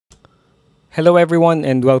Hello everyone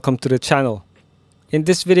and welcome to the channel. In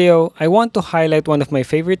this video, I want to highlight one of my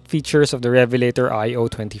favorite features of the Revelator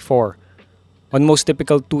IO24. On most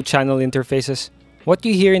typical 2-channel interfaces, what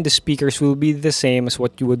you hear in the speakers will be the same as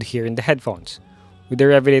what you would hear in the headphones. With the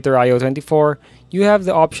Revelator IO24, you have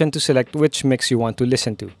the option to select which mix you want to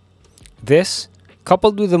listen to. This,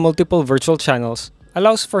 coupled with the multiple virtual channels,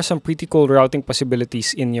 allows for some pretty cool routing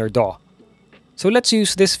possibilities in your DAW. So let's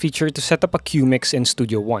use this feature to set up a Q mix in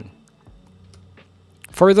Studio One.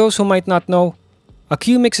 For those who might not know, a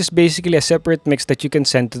Q mix is basically a separate mix that you can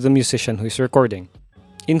send to the musician who is recording,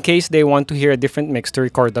 in case they want to hear a different mix to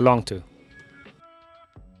record along to.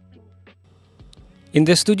 In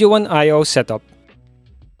the Studio One I/O setup,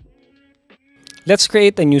 let's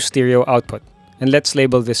create a new stereo output, and let's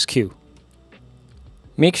label this Q.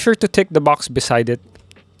 Make sure to tick the box beside it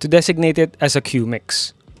to designate it as a Q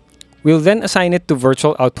mix. We'll then assign it to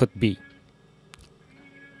virtual output B.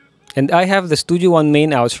 And I have the Studio One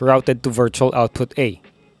main outs routed to virtual output A.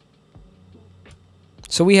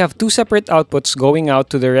 So we have two separate outputs going out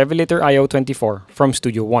to the Revelator IO24 from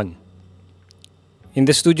Studio One. In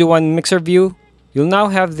the Studio One mixer view, you'll now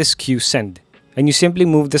have this Q send, and you simply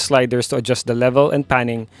move the sliders to adjust the level and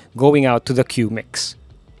panning going out to the Q mix.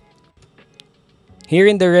 Here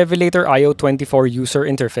in the Revelator IO24 user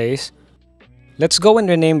interface, let's go and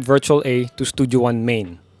rename Virtual A to Studio One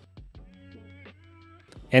Main,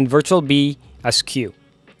 and Virtual B as Q.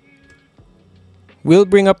 We'll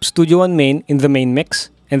bring up Studio One Main in the main mix,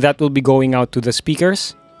 and that will be going out to the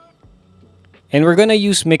speakers. And we're gonna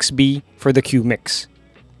use Mix B for the Q mix.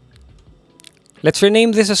 Let's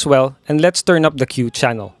rename this as well, and let's turn up the Q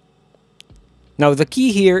channel. Now the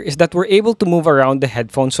key here is that we're able to move around the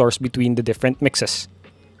headphone source between the different mixes.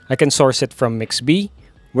 I can source it from Mix B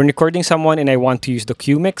when recording someone and I want to use the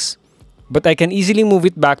Q mix, but I can easily move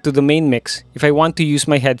it back to the main mix if I want to use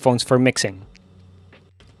my headphones for mixing.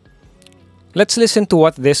 Let's listen to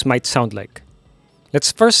what this might sound like.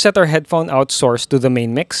 Let's first set our headphone out source to the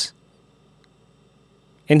main mix.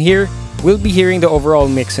 And here, we'll be hearing the overall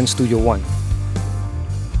mix in Studio One.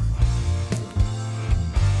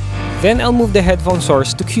 Then I'll move the headphone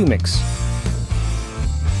source to Q mix.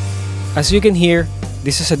 As you can hear,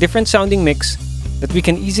 this is a different sounding mix that we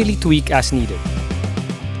can easily tweak as needed.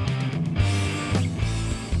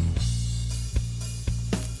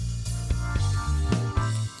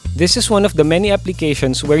 This is one of the many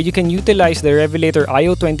applications where you can utilize the Revelator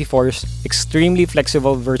IO24's extremely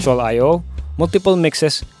flexible virtual I/O, multiple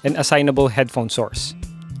mixes, and assignable headphone source.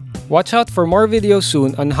 Watch out for more videos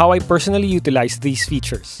soon on how I personally utilize these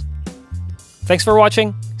features. Thanks for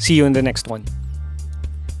watching. See you in the next one.